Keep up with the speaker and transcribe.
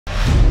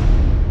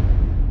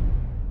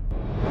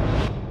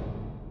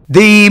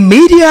The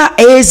media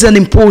is an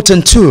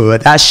important tool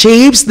that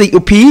shapes the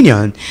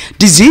opinion,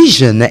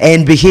 decision,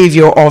 and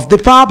behavior of the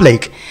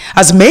public,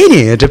 as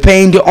many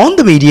depend on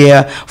the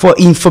media for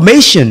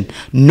information,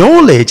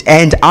 knowledge,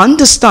 and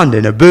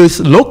understanding of both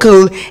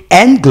local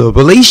and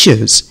global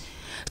issues.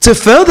 To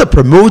further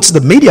promote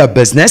the media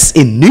business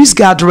in news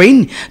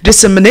gathering,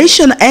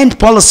 dissemination, and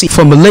policy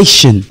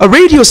formulation, a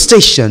radio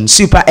station,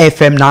 Super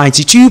FM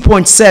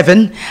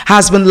 92.7,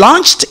 has been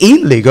launched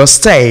in Lagos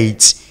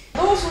State.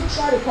 Those who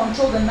try to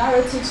control the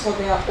narratives for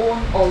their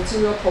own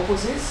ulterior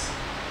purposes,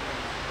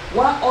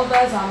 while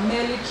others are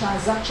merely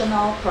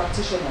transactional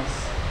practitioners.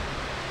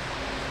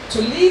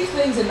 To leave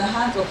things in the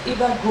hands of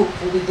either group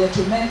will be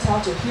detrimental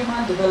to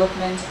human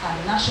development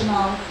and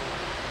national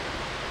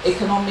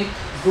economic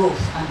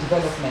growth and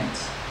development.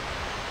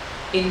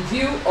 In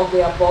view of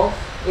the above,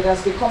 it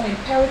has become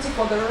imperative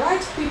for the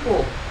right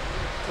people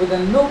with a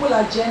noble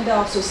agenda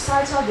of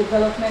societal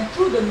development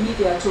through the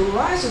media to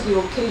rise to the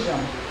occasion.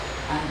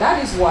 And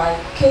that is why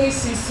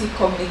KCC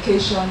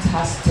Communications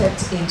has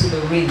stepped into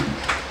the ring.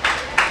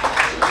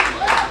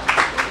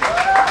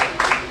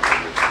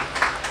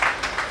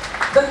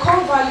 The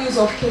core values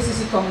of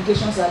KCC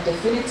Communications are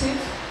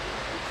definitive,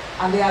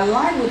 and they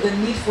align with the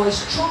need for a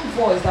strong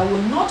voice that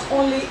will not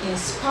only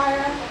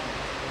inspire,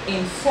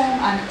 inform,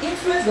 and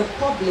influence the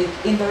public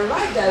in the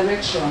right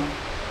direction,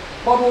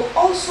 but will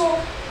also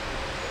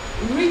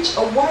reach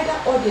a wider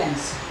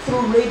audience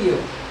through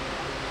radio.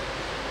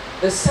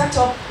 The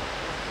setup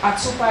at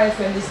Super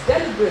FM is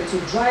deliberate to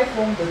drive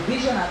home the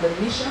vision and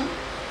the mission,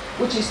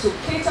 which is to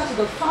cater to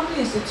the family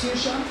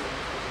institution,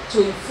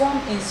 to inform,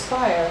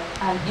 inspire,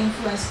 and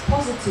influence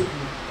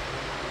positively.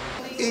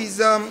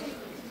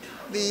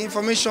 The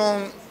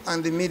information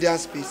and the media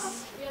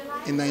space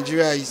in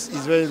Nigeria is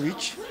very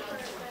rich.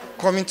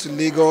 Coming to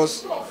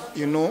Lagos,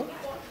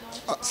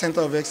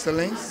 Center of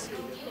Excellence,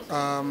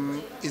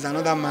 is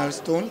another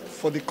milestone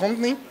for the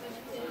company,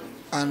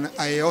 and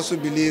I also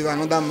believe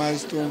another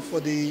milestone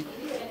for the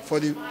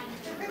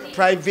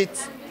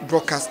private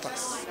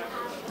broadcasters,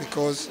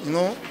 because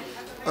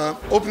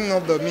opening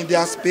up the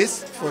media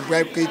space for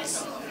private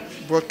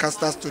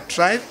broadcasters to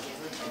thrive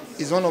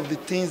is one of the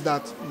things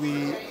that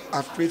we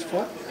have prayed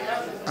for,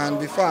 and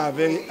before our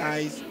very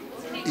eyes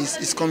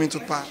is coming to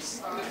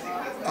pass.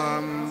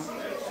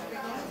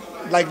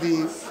 Like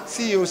the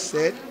CEO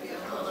said,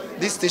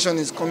 this station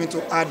is coming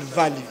to add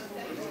value.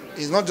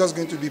 It's not just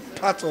going to be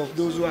part of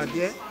those who are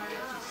there.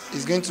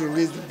 It's going to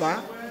raise the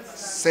bar,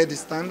 set the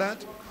standard,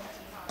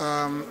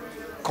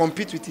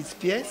 compete with its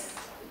peers,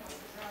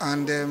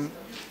 and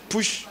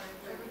push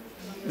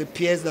the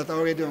peers that are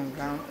already on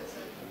ground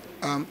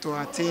to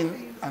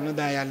attain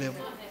another higher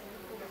level.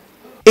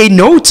 In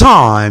no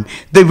time,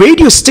 the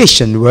radio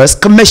station was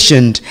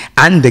commissioned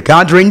and the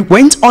gathering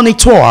went on a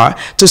tour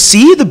to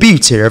see the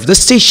beauty of the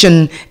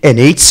station and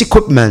its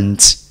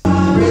equipment. I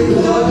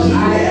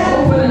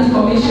opened and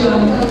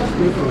commissioned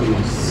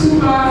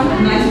Super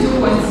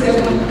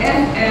 92.7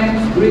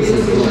 FM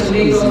radio station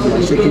Lagos to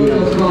the glory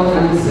of God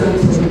and the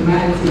service of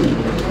humanity.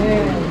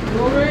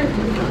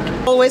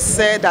 Always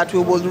said that we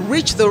will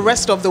reach the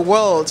rest of the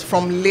world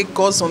from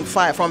Lagos on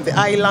fire, from the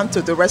island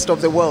to the rest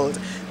of the world.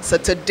 So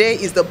today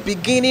is the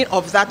beginning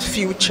of that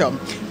future,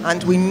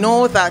 and we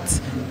know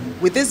that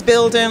with this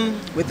building,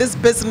 with this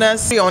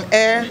business on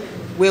air,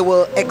 we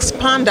will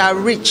expand our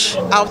reach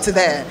out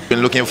there.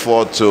 Been looking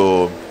forward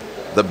to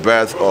the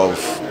birth of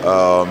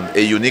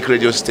a unique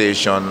radio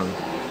station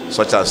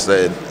such as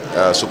the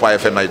Super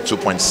FM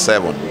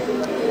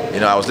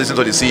 92.7. I was listening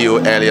to the CEO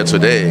earlier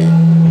today,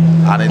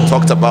 and he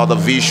talked about the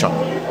vision.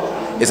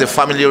 It's a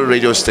family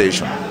radio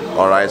station,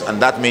 all right,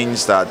 and that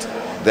means that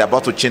they're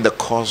about to change the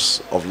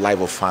course of life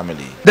of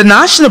family. The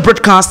National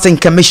Broadcasting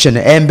Commission,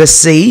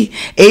 NBC,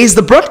 is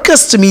the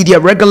broadcast media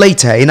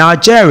regulator in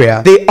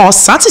Algeria. They are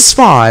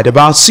satisfied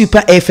about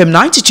Super FM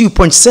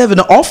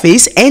 92.7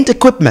 office and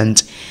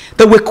equipment.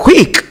 They were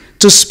quick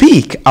to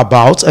speak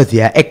about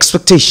their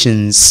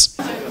expectations.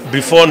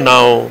 Before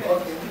now,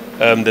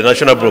 the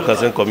National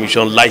Broadcasting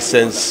Commission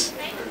licensed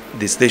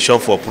the station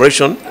for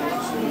operation,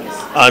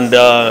 and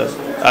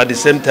at the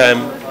same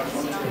time,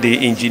 the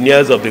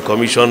engineers of the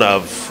commission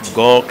have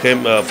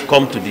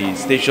come to the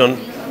station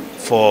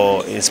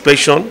for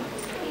inspection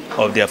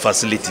of their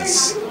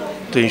facilities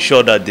to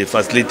ensure that the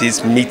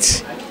facilities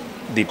meet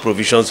the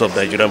provisions of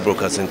the Nigerian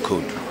Broadcasting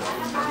Code.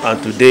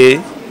 And today,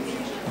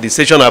 the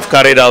station have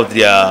carried out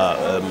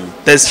their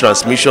test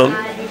transmission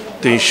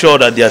to ensure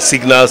that their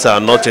signals are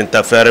not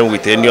interfering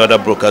with any other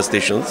broadcast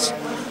stations,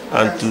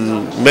 and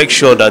to make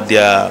sure that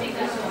their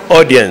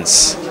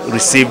audience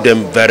receive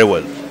them very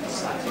well.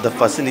 The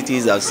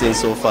facilities I've seen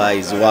so far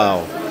is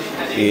wow,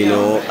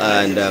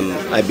 and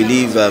I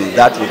believe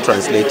that will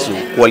translate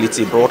to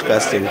quality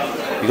broadcasting,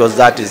 because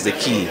that is the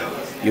key.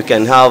 You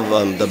can have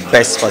the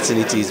best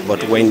facilities,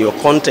 but when your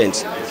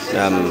content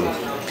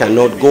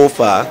cannot go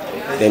far,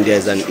 then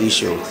there's an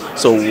issue.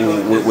 So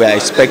we are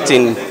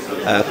expecting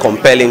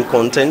compelling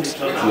content,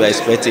 we are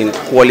expecting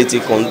quality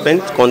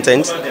content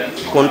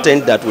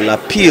that will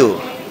appeal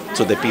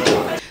to the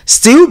people.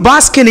 Still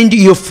basking in the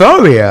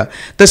euphoria,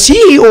 the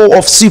CEO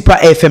of Super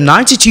FM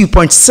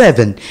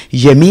 92.7,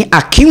 Yemi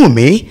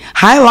Akinwumi,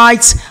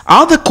 highlights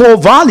other core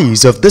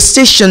values of the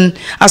station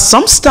as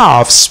some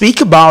staff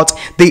speak about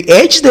the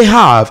edge they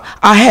have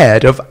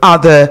ahead of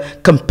other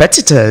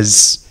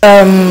competitors.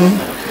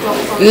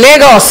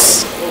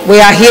 Lagos, we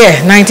are here,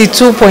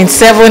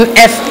 92.7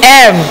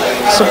 FM,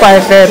 Super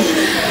FM.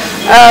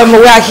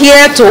 We are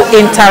here to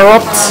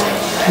interrupt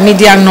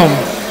media norm.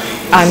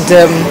 And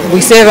we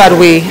say that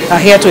we are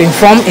here to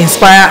inform,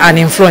 inspire, and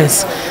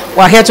influence.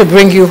 We are here to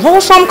bring you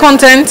wholesome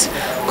content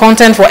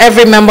for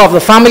every member of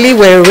the family.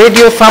 We're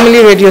a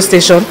family radio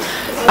station,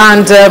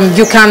 and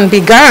you can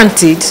be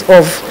guaranteed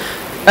of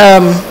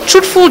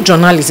truthful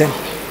journalism.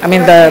 I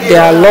mean,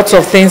 there are lots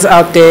of things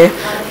out there,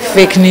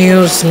 fake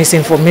news,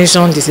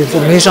 misinformation,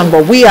 disinformation,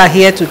 but we are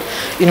here to,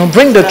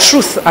 bring the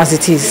truth as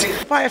it is.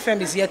 Super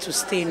FM is here to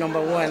stay, number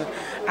one.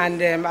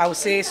 And I would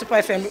say Super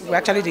FM, we're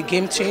actually the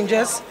game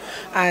changers,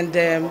 and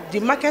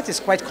the market is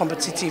quite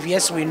competitive.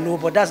 Yes, we know,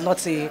 but that's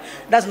not a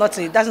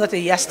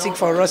yardstick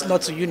for us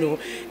not to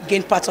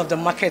gain part of the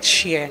market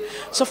share.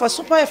 So for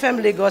Super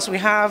FM Lagos, we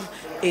have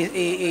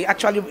a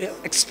actually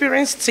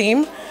experienced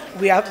team.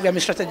 We are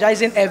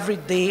strategizing every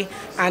day,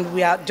 and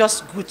we are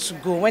just good to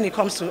go when it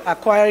comes to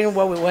acquiring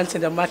what we want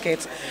in the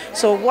market.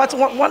 So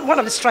one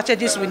of the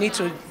strategies we need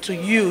to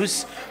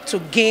use to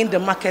gain the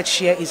market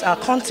share is our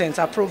content,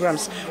 our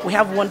programs. We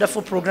have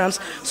wonderful programs.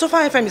 Super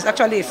FM is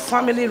actually a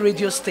family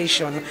radio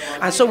station,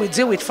 and so we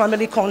deal with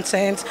family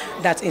content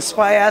that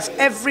inspires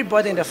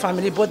everybody in the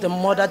family, both the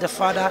mother, the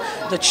father,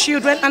 the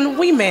children, and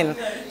women.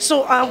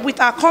 So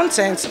with our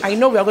content, I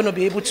know we are going to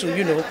be able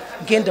to,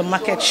 gain the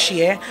market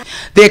share.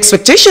 The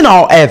expectation,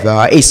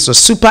 however, is for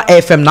Super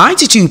FM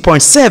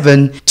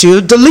 92.7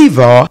 to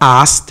deliver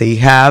as they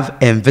have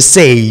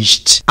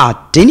envisaged.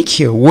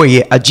 Adenike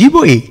Woye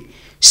Ajiboye,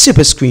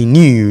 Super Screen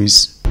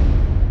News.